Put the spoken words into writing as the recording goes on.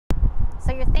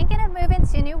So you're thinking of moving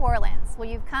to New Orleans. Well,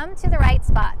 you've come to the right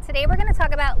spot. Today we're going to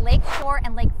talk about Lakeshore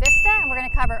and Lake Vista, and we're going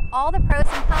to cover all the pros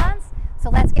and cons. So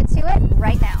let's get to it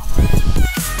right now.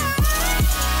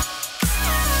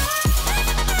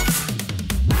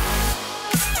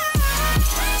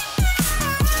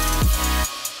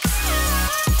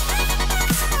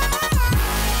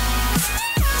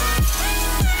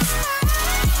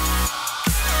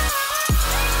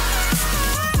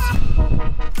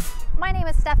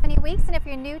 And if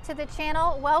you're new to the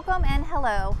channel, welcome and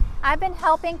hello. I've been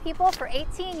helping people for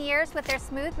 18 years with their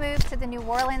smooth move to the New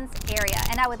Orleans area,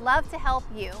 and I would love to help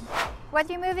you.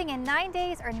 Whether you're moving in 9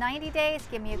 days or 90 days,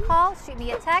 give me a call, shoot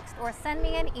me a text, or send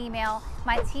me an email.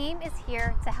 My team is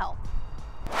here to help.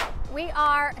 We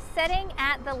are sitting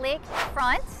at the lake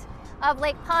front of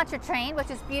Lake Pontchartrain,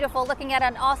 which is beautiful, looking at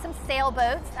an awesome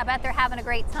sailboat. I bet they're having a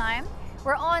great time.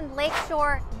 We're on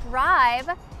Lakeshore Drive,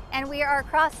 and we are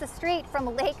across the street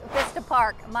from Lake Vista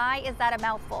Park. My, is that a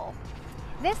mouthful.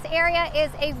 This area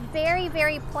is a very,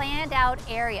 very planned out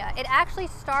area. It actually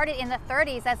started in the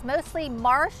 30s as mostly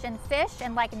marsh and fish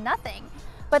and like nothing,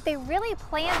 but they really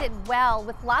planned it well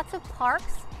with lots of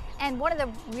parks. And one of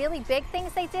the really big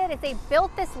things they did is they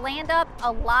built this land up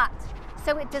a lot.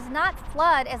 So it does not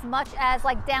flood as much as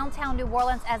like downtown New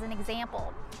Orleans as an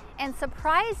example. And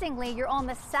surprisingly, you're on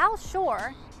the South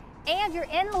Shore and you're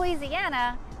in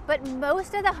Louisiana, but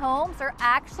most of the homes are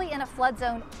actually in a flood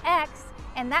zone X,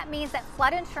 and that means that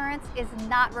flood insurance is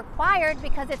not required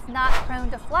because it's not prone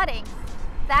to flooding.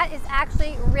 That is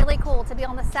actually really cool to be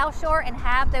on the South Shore and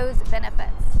have those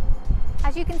benefits.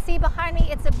 As you can see behind me,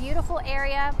 it's a beautiful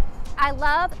area. I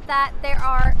love that there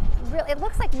are, it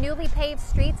looks like newly paved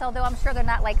streets, although I'm sure they're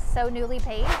not like so newly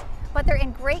paved, but they're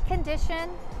in great condition.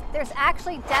 There's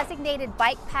actually designated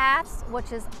bike paths,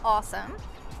 which is awesome.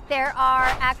 There are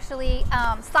actually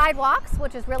sidewalks,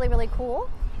 which is really, really cool.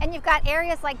 And you've got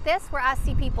areas like this where I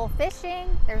see people fishing.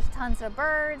 There's tons of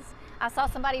birds. I saw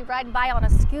somebody riding by on a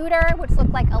scooter, which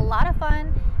looked like a lot of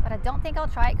fun, but I don't think I'll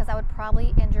try it because I would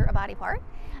probably injure a body part.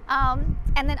 And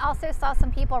then also saw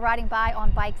some people riding by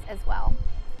on bikes as well.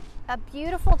 A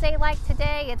beautiful day like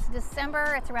today. It's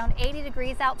December, it's around 80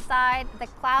 degrees outside. The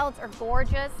clouds are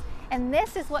gorgeous. And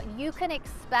this is what you can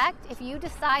expect if you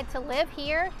decide to live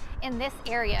here in this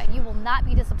area. You will not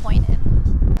be disappointed.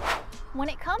 When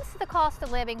it comes to the cost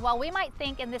of living, while we might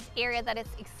think in this area that it's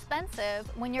expensive,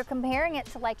 when you're comparing it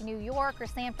to like New York or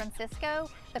San Francisco,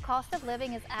 the cost of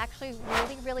living is actually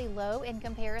really, really low in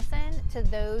comparison to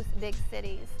those big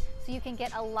cities. So you can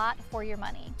get a lot for your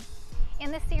money.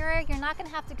 In this area, you're not gonna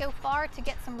have to go far to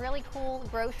get some really cool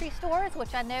grocery stores,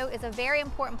 which I know is a very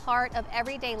important part of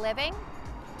everyday living.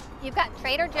 You've got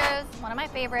Trader Joe's, one of my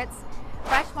favorites,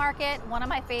 Fresh Market, one of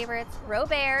my favorites,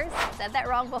 Robert's, said that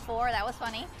wrong before, that was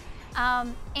funny.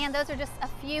 And those are just a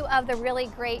few of the really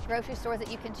great grocery stores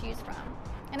that you can choose from.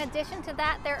 In addition to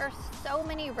that, there are so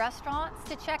many restaurants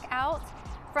to check out,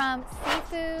 from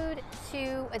seafood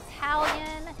to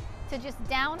Italian to just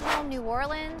down home New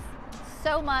Orleans.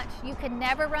 So much, you can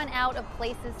never run out of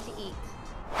places to eat.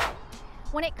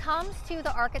 When it comes to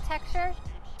the architecture,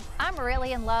 I'm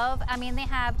really in love. I mean, they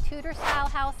have Tudor style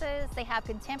houses, they have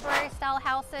contemporary style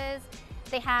houses,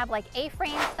 they have like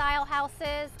A-frame style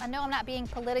houses. I know I'm not being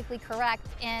politically correct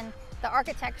in the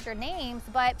architecture names,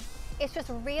 but it's just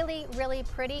really, really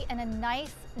pretty and a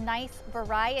nice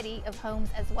variety of homes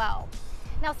as well.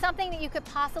 Now, something that you could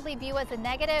possibly view as a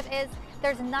negative is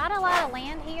there's not a lot of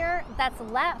land here that's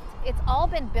left. It's all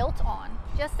been built on,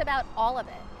 just about all of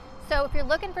it. So if you're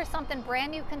looking for something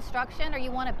brand new construction or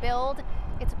you want to build,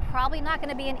 it's probably not going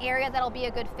to be an area that'll be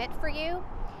a good fit for you.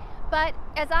 But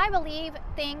as I believe,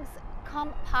 things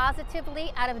come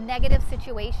positively out of negative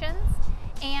situations.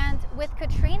 And with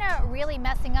Katrina really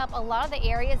messing up a lot of the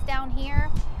areas down here,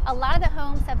 a lot of the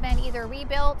homes have been either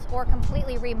rebuilt or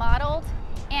completely remodeled.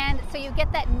 And so you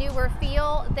get that newer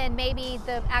feel than maybe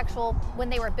the actual when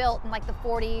they were built in like the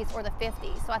 40s or the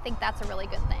 50s. So I think that's a really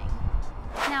good thing.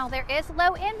 Now, there is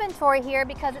low inventory here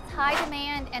because it's high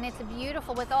demand and it's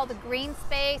beautiful with all the green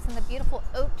space and the beautiful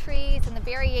oak trees and the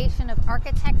variation of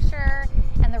architecture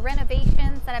and the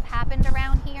renovations that have happened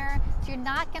around here. So you're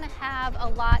not going to have a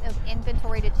lot of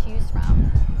inventory to choose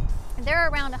from. And there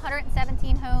are around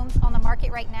 117 homes on the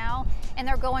market right now, and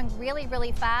they're going really,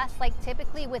 really fast, like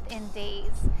typically within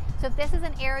days. So if this is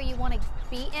an area you want to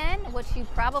be in, which you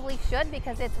probably should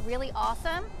because it's really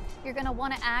awesome, you're going to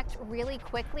want to act really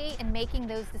quickly in making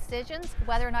those decisions,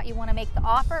 whether or not you want to make the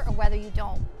offer or whether you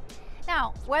don't.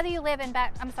 Now, whether you live in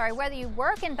whether you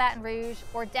work in Baton Rouge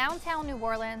or downtown New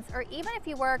Orleans, or even if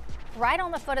you work right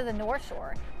on the foot of the North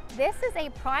Shore, this is a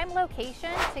prime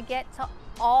location to get to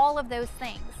all of those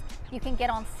things. You can get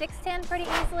on 610 pretty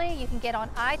easily. You can get on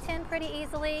I-10 pretty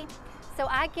easily. So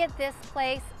I give this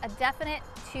place a definite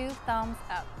 2 thumbs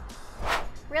up.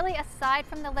 Really, aside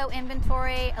from the low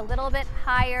inventory, a little bit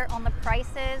higher on the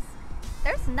prices,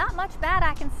 there's not much bad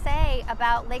I can say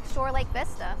about Lakeshore Lake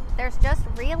Vista. There's just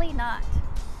really not.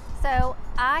 So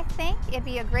I think it'd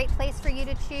be a great place for you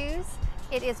to choose.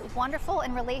 It is wonderful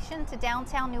in relation to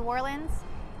downtown New Orleans.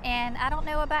 And I don't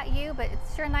know about you, but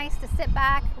it's sure nice to sit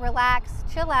back, relax,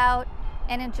 chill out,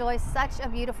 and enjoy such a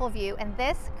beautiful view. And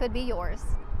this could be yours.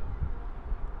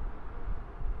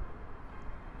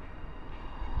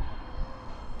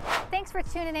 Thanks for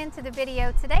tuning in to the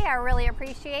video today. I really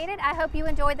appreciate it. I hope you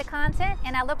enjoyed the content,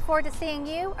 and I look forward to seeing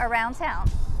you around town.